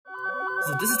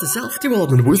So this is the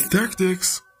self-development with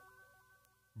tactics.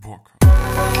 Book.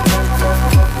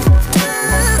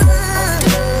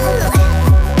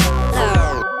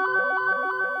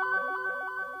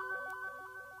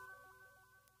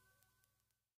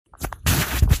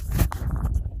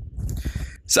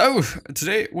 So,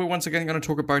 today we're once again going to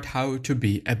talk about how to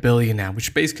be a billionaire,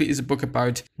 which basically is a book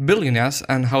about billionaires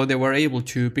and how they were able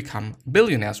to become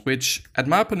billionaires, which at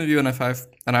my point of view, and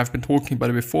I've been talking about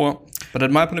it before, but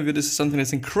at my point of view, this is something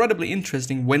that's incredibly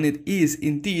interesting when it is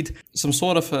indeed some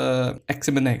sort of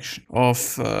examination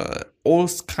of all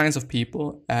kinds of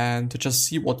people and to just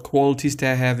see what qualities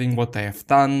they're having, what they have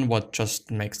done, what just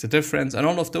makes the difference and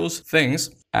all of those things.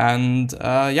 And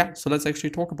yeah, so let's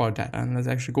actually talk about that and let's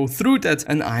actually go through that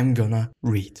and I'm gonna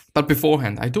read. But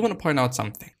beforehand, I do want to point out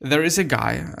something. There is a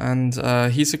guy and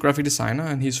he's a graphic designer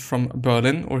and he's from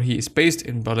Berlin, or he is based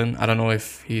in Berlin. I don't know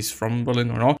if he's from Berlin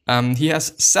or not. He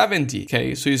has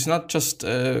 70K, so he's not just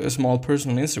a small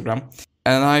person on Instagram.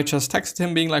 And I just texted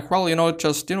him being like, well,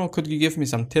 could you give me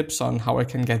some tips on how I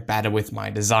can get better with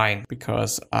my design?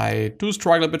 Because I do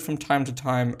struggle a bit from time to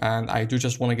time and I do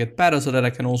just want to get better so that I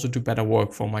can also do better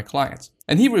work for my clients.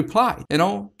 And he replied,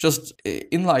 just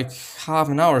in like half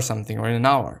an hour or something, or in an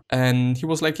hour. And he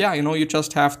was like, yeah, you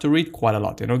just have to read quite a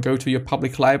lot, go to your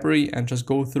public library and just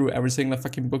go through every single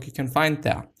fucking book you can find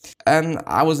there. And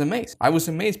I was amazed. I was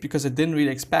amazed because I didn't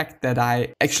really expect that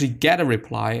I actually get a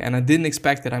reply, and I didn't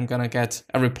expect that I'm gonna get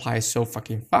a reply so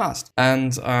fucking fast.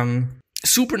 And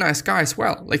super nice guy as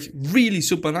well, like really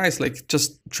super nice, like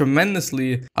just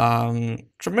tremendously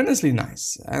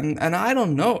nice. And I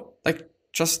don't know, like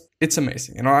just it's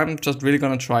amazing. I'm just really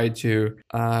gonna try to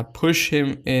push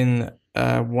him in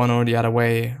one or the other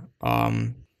way.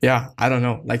 Yeah, I don't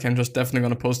know, like I'm just definitely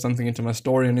gonna post something into my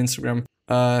story on Instagram.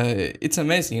 It's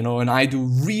amazing, and I do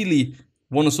really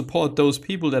want to support those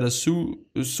people that are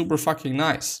super fucking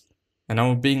nice.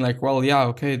 Being like, well, yeah,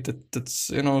 okay, that's,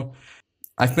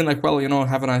 I've been like, well,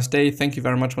 have a nice day. Thank you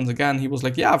very much once again. He was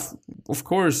like, yeah, of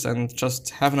course. And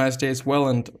just have a nice day as well.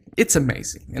 And it's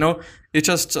amazing. It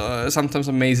just sometimes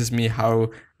amazes me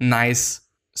how nice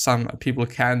some people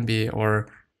can be, or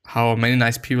how many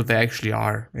nice people they actually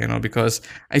are, because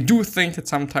I do think that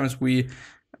sometimes we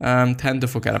tend to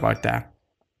forget about that.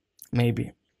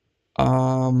 Maybe.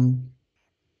 But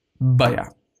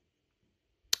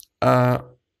yeah.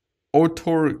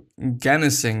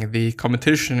 Auto-organizing the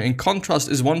competition, in contrast,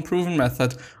 is one proven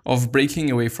method of breaking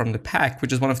away from the pack,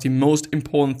 which is one of the most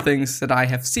important things that I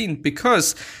have seen.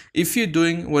 Because if you're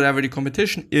doing whatever the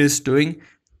competition is doing,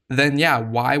 then yeah,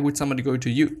 why would somebody go to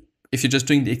you? If you're just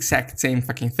doing the exact same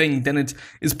fucking thing, then it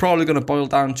is probably going to boil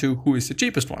down to who is the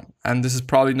cheapest one. And this is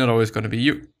probably not always going to be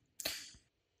you.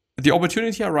 The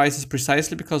opportunity arises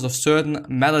precisely because of certain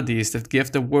melodies that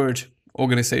give the word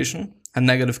organization a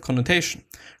negative connotation.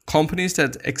 Companies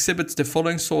that exhibit the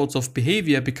following sorts of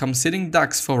behavior become sitting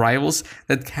ducks for rivals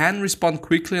that can respond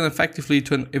quickly and effectively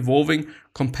to an evolving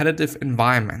competitive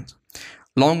environment.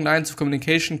 Long lines of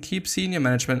communication keep senior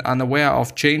management unaware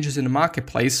of changes in the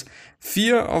marketplace.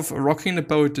 Fear of rocking the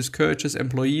boat discourages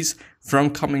employees from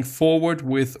coming forward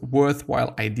with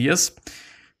worthwhile ideas.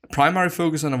 Primary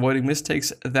focus on avoiding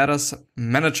mistakes deters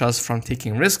managers from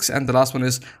taking risks. And the last one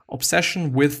is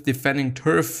obsession with defending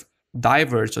turf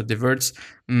diverts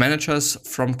managers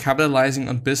from capitalizing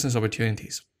on business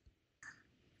opportunities.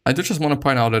 I do just want to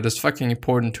point out that it's fucking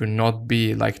important to not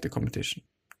be like the competition.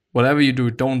 Whatever you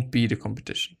do, don't be the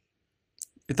competition.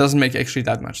 It doesn't make actually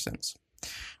that much sense.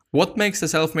 What makes the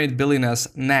self-made billionaire's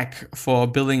knack for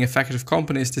building effective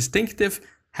companies distinctive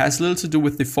has little to do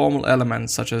with the formal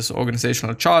elements such as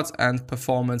organizational charts and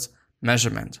performance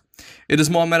measurement. It is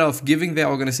more a matter of giving their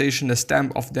organization the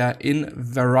stamp of their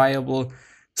invariable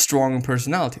strong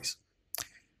personalities.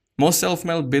 Most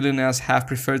self-made billionaires have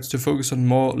preferred to focus on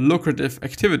more lucrative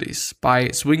activities. By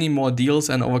swinging more deals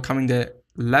and overcoming the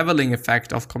leveling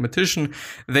effect of competition,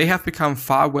 they have become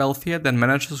far wealthier than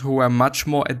managers who are much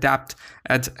more adept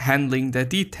at handling their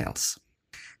details.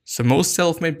 So most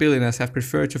self-made billionaires have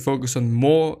preferred to focus on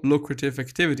more lucrative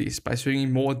activities by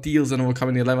swinging more deals and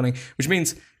overcoming the leveling, which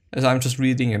means, as I'm just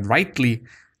reading it rightly,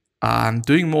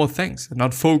 doing more things,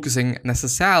 not focusing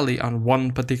necessarily on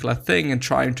one particular thing and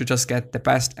trying to just get the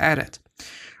best at it,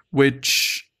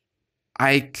 which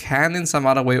I can in some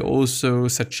other way also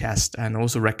suggest and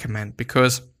also recommend,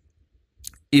 because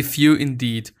if you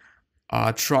indeed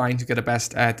are trying to get the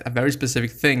best at a very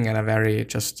specific thing and a very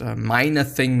just minor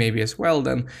thing maybe as well,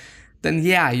 then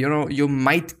yeah, you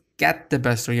might get the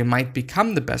best or you might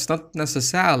become the best, not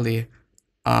necessarily.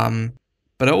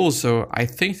 But also, I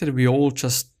think that we all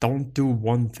just don't do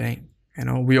one thing. You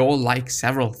know, we all like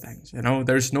several things. You know,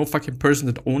 there's no fucking person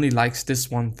that only likes this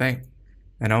one thing.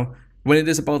 You know, when it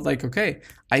is about like, okay,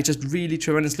 I just really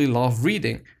tremendously love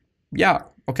reading. Yeah,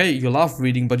 okay, you love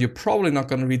reading, but you're probably not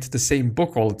going to read the same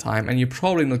book all the time, and you're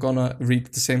probably not going to read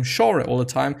the same genre all the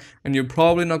time, and you're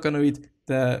probably not going to read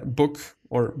the book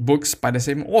or books by the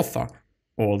same author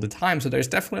all the time. So there's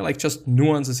definitely like just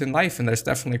nuances in life, and there's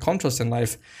definitely contrast in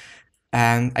life.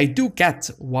 And I do get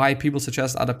why people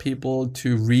suggest other people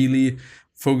to really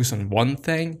focus on one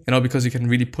thing, you know, because you can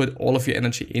really put all of your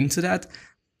energy into that.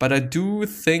 But I do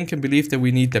think and believe that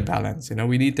we need the balance, you know,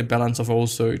 we need the balance of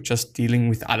also just dealing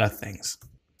with other things.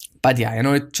 But yeah, you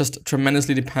know, it just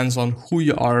tremendously depends on who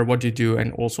you are, what you do,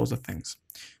 and all sorts of things.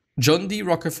 John D.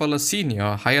 Rockefeller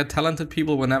Sr. hired talented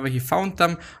people whenever he found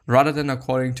them rather than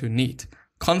according to need,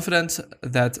 confident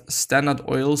that Standard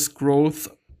Oil's growth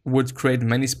would create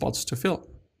many spots to fill.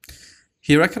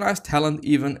 He recognized talent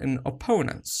even in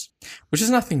opponents, which is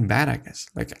nothing bad, I guess.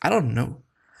 Like, I don't know.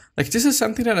 Like, this is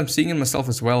something that I'm seeing in myself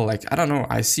as well. Like, I don't know.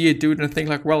 I see a dude and I think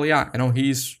like, well, yeah, you know,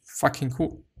 he's fucking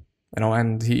cool. You know,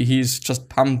 and he's just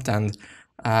pumped, and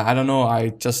I don't know. I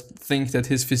just think that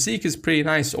his physique is pretty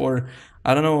nice, or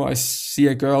I don't know. I see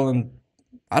a girl and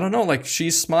I don't know, like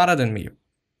she's smarter than me.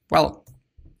 Well,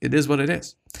 it is what it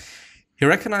is. He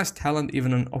recognized talent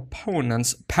even in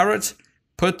opponents. Parrott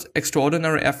put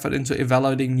extraordinary effort into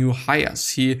evaluating new hires.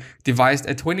 He devised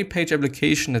a 20-page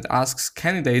application that asks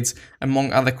candidates,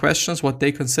 among other questions, what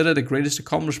they consider the greatest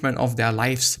accomplishment of their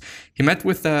lives. He met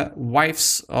with the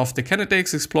wives of the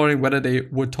candidates, exploring whether they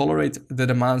would tolerate the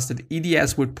demands that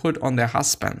EDS would put on their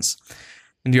husbands.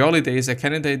 In the early days, a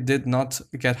candidate did not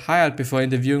get hired before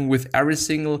interviewing with every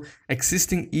single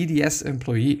existing EDS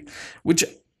employee, which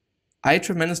I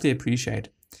tremendously appreciate.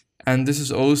 And this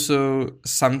is also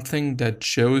something that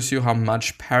shows you how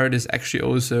much Parrott is actually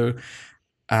also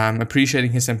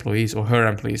appreciating his employees or her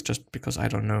employees, just because I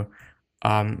don't know.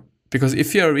 Because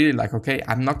if you're really like, okay,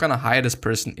 I'm not going to hire this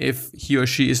person if he or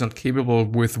she is not capable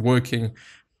with working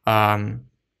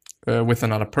with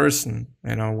another person,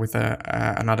 you know, with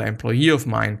another employee of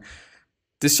mine,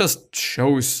 this just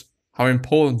shows how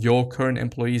important your current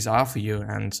employees are for you.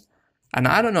 And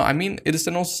I don't know, I mean, it is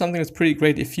then also something that's pretty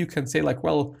great if you can say like,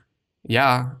 well,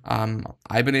 yeah,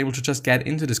 I've been able to just get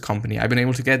into this company. I've been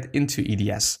able to get into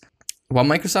EDS. While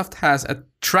Microsoft has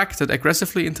attracted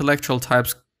aggressively intellectual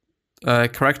types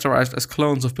characterized as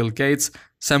clones of Bill Gates,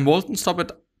 Sam Walton's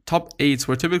top 8s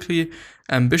were typically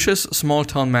ambitious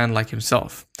small-town men like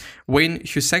himself. Wayne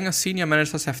Huizenga's senior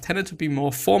managers have tended to be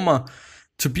former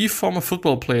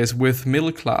football players with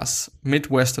middle-class,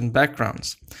 Midwestern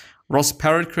backgrounds. Ross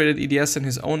Parrott created EDS in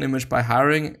his own image by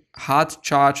hiring hard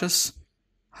chargers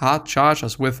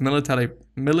with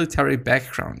military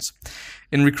backgrounds.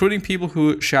 In recruiting people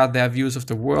who shared their views of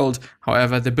the world,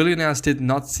 however, the billionaires did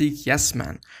not seek yes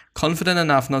men. Confident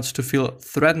enough not to feel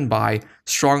threatened by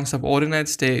strong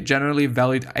subordinates, they generally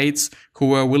valued aides who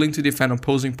were willing to defend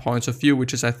opposing points of view,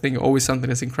 which is, I think, always something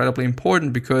that's incredibly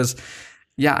important because,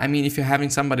 yeah, I mean, if you're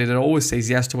having somebody that always says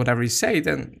yes to whatever you say,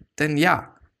 then yeah,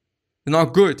 you're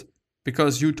not good.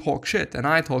 Because you talk shit and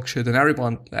I talk shit and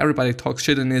everybody talks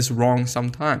shit and is wrong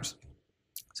sometimes.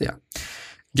 So yeah.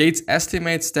 Gates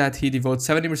estimates that he devotes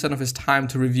 70% of his time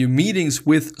to review meetings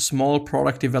with small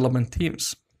product development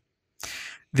teams.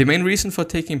 The main reason for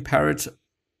taking Parrott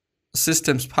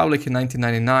Systems public in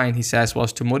 1999, he says,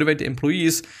 was to motivate the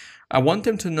employees. I want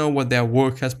them to know what their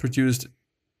work has produced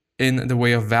in the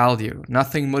way of value.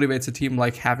 Nothing motivates a team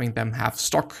like having them have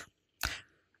stock.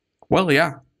 Well,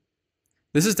 yeah.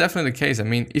 This is definitely the case. I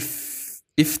mean,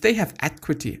 if they have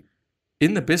equity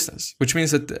in the business, which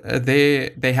means that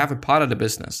they have a part of the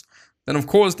business, then of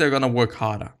course they're gonna work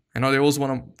harder. You know, they also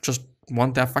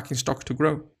want their fucking stock to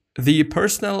grow. The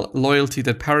personal loyalty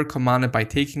that Parrott commanded by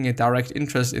taking a direct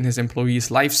interest in his employees'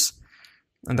 lives,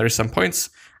 and there are some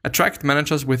points, attract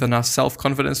managers with enough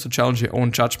self-confidence to challenge your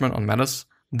own judgment on matters.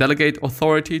 Delegate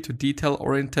authority to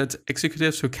detail-oriented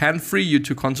executives who can free you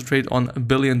to concentrate on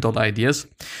billion-dollar ideas.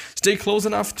 Stay close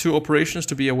enough to operations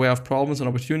to be aware of problems and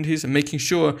opportunities, and making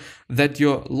sure that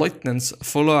your lieutenants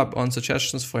follow up on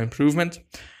suggestions for improvement.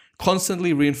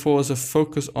 Constantly reinforce a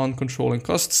focus on controlling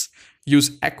costs.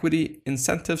 Use equity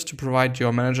incentives to provide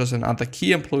your managers and other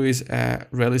key employees a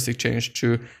realistic change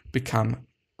to become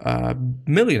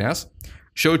millionaires.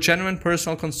 Show genuine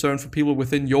personal concern for people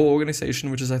within your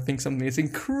organization, which is, I think, something that's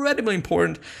incredibly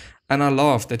important, and I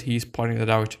love that he's pointing that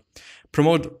out.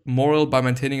 Promote morale by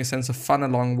maintaining a sense of fun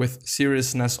along with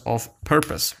seriousness of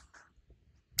purpose.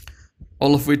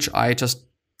 All of which I just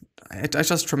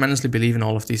tremendously believe in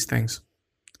all of these things.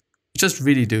 I just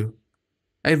really do.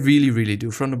 I really, really do,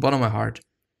 from the bottom of my heart.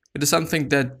 It is something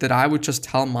that I would just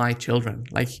tell my children.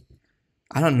 Like,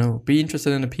 I don't know, be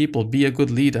interested in the people, be a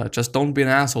good leader, just don't be an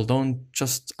asshole, I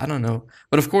don't know.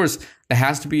 But of course, there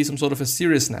has to be some sort of a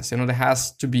seriousness, there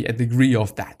has to be a degree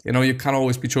of that. You can't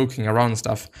always be joking around and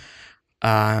stuff.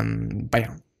 But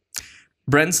yeah.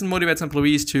 Branson motivates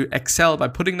employees to excel by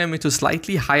putting them into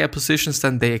slightly higher positions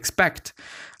than they expect.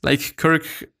 Like Kirk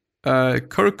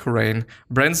Corain,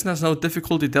 Branson has no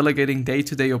difficulty delegating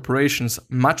day-to-day operations,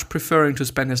 much preferring to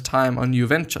spend his time on new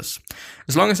ventures.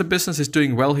 As long as a business is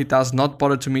doing well, he does not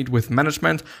bother to meet with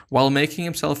management while making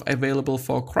himself available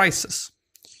for a crisis.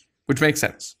 Which makes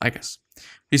sense, I guess.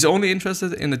 He's only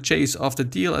interested in the chase of the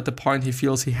deal at the point he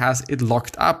feels he has it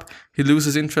locked up. He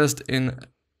loses interest in...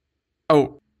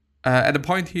 at the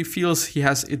point he feels he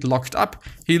has it locked up,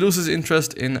 he loses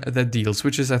interest in the deals,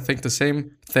 which is, I think, the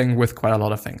same thing with quite a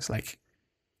lot of things, like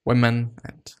women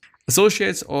and...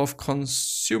 Associates of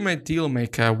consummate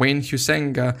dealmaker Wayne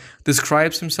Huizenga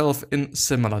describes himself in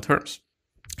similar terms.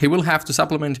 You will have to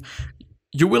supplement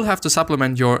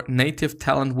your native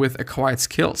talent with acquired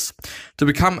skills. To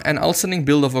become an outstanding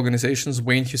builder of organizations,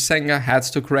 Wayne Huizenga had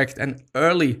to correct an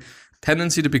early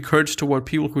tendency to be curt toward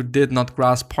people who did not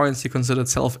grasp points he considered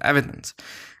self-evident.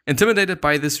 Intimidated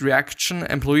by this reaction,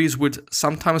 employees would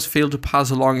sometimes fail to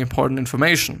pass along important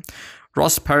information.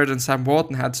 Ross Perot and Sam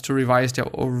Walton had to revise their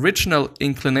original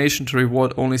inclination to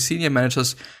reward only senior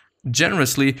managers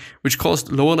generously, which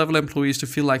caused lower-level employees to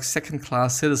feel like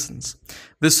second-class citizens.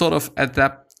 This sort of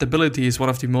adaptability is one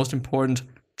of the most important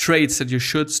traits that you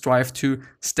should strive to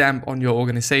stamp on your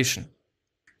organization.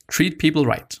 Treat people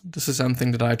right. This is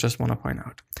something that I just want to point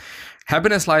out.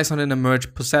 Happiness lies not in the mere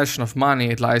possession of money.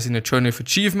 It lies in the journey of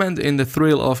achievement, in the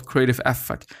thrill of creative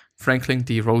effort. Franklin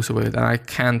D. Roosevelt. And I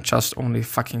can't just only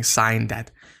fucking sign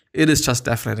that. It is just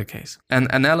definitely the case. An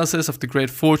analysis of the great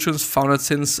fortunes founded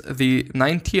since the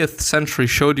 19th century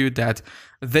showed you that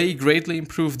they greatly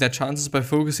improved their chances by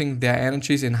focusing their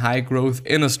energies in high-growth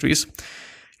industries.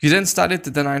 You then studied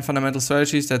the 9 fundamental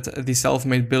strategies that the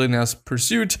self-made billionaires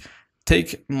pursued.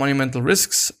 Take monumental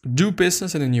risks, do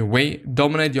business in a new way,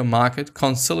 dominate your market,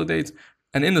 consolidate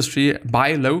an industry,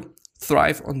 buy low,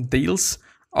 thrive on deals,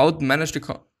 outmanage the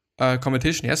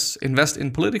competition, yes, invest in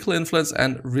political influence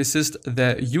and resist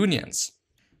the unions.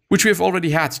 Which we have already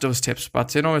had those tips,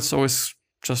 but it's always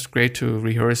just great to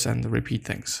rehearse and repeat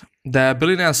things. The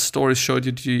billionaire stories showed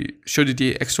you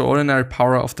the extraordinary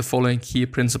power of the following key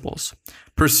principles.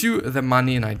 Pursue the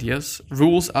money and ideas.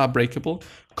 Rules are breakable.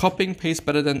 Copying pays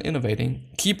better than innovating.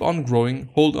 Keep on growing.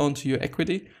 Hold on to your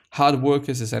equity. Hard work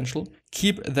is essential.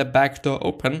 Keep the back door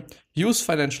open. Use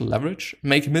financial leverage.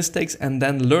 Make mistakes and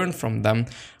then learn from them.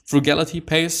 Frugality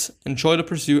pays. Enjoy the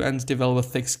pursuit and develop a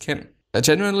thick skin.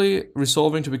 Genuinely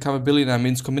resolving to become a billionaire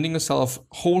means committing yourself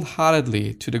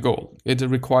wholeheartedly to the goal. It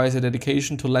requires a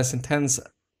dedication to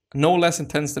no less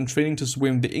intense than training to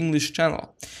swim the English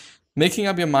Channel. Making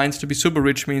up your mind to be super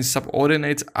rich means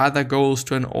subordinate other goals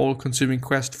to an all-consuming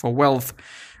quest for wealth.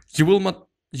 You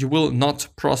will not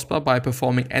prosper by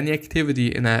performing any activity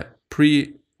in a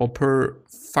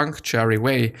perfunctory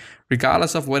way,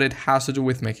 regardless of what it has to do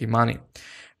with making money.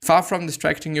 Far from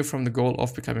distracting you from the goal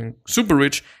of becoming super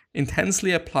rich,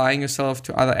 intensely applying yourself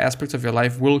to other aspects of your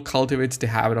life will cultivate the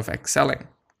habit of excelling.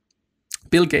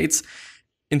 Bill Gates'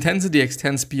 intensity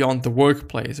extends beyond the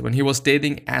workplace. When he was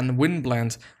dating Anne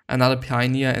Winbland, another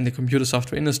pioneer in the computer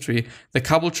software industry, the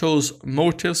couple chose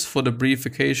motives for the brief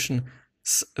vacation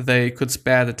they could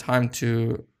spare the time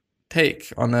to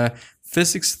take. On a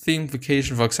physics-themed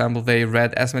vacation, for example, they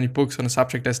read as many books on the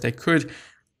subject as they could,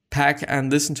 pack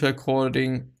and listen to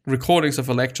recordings of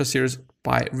a lecture series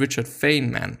by Richard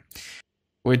Feynman,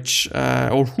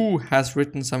 who has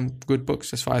written some good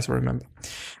books as far as I remember.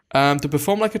 To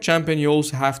perform like a champion, you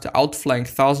also have to outflank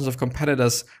thousands of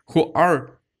competitors who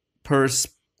are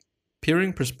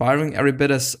perspiring every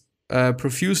bit as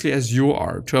profusely as you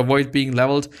are. To avoid being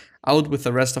leveled out with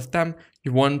the rest of them,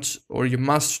 you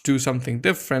must do something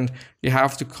different. You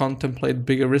have to contemplate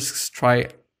bigger risks, try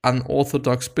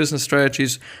unorthodox business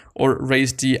strategies, or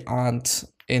raise the ante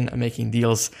in making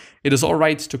deals. It is all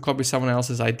right to copy someone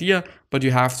else's idea, but you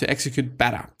have to execute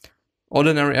better.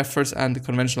 Ordinary efforts and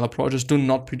conventional approaches do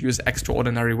not produce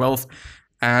extraordinary wealth,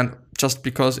 and just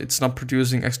because it's not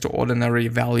producing extraordinary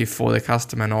value for the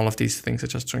customer, and all of these things are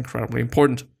just so incredibly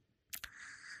important.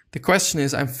 The question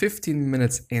is, I'm 15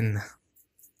 minutes in.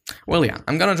 Well, yeah,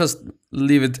 I'm gonna just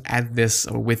leave it at this,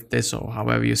 or with this, or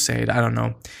however you say it, I don't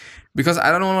know. Because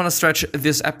I don't want to stretch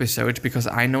this episode, because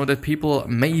I know that people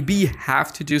maybe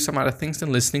have to do some other things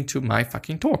than listening to my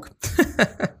fucking talk.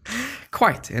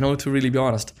 Quite, to really be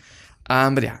honest.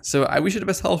 But yeah, so I wish you the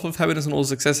best health, of happiness, and all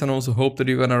success, and also hope that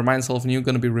you're gonna remind yourself and you're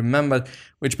gonna be remembered,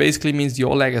 which basically means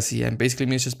your legacy, and basically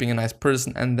means just being a nice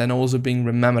person, and then also being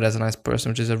remembered as a nice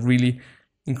person, which is a really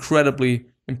incredibly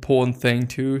important thing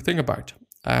to think about.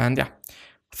 And yeah,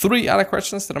 3 other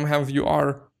questions that I'm having for you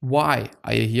are: why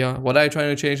are you here? What are you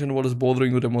trying to change, and what is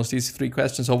bothering you the most? These 3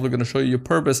 questions hopefully going to show you your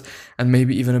purpose and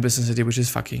maybe even a business idea, which is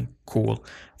fucking cool.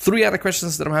 3 other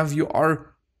questions that I'm having for you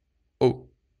are,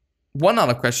 one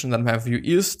other question that I'm having for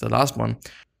you is the last one.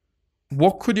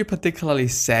 What could you particularly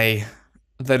say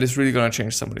that is really going to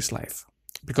change somebody's life?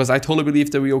 Because I totally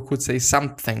believe that we all could say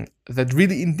something that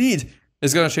really indeed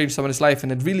is going to change somebody's life,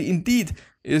 and it really indeed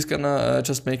is going to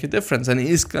just make a difference, and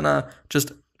is going to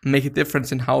just make a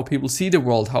difference in how people see the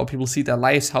world, how people see their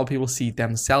lives, how people see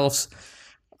themselves.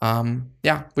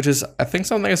 Yeah, which is, I think,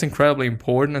 something that's incredibly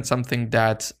important, and something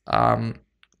that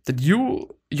that you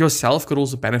yourself could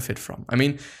also benefit from. I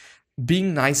mean,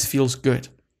 being nice feels good,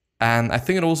 and I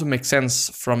think it also makes sense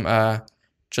from a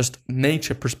just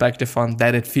nature perspective on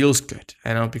that it feels good,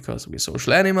 because we're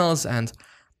social animals, and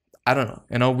I don't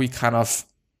know,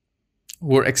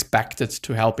 we're expected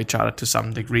to help each other to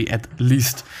some degree at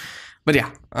least. But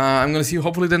yeah, I'm gonna see you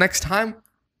hopefully the next time.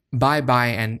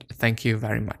 Bye and thank you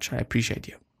very much. I appreciate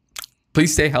you.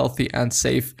 Please stay healthy and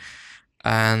safe,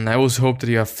 and I also hope that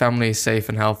your family is safe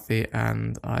and healthy,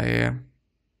 and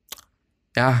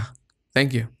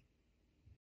thank you.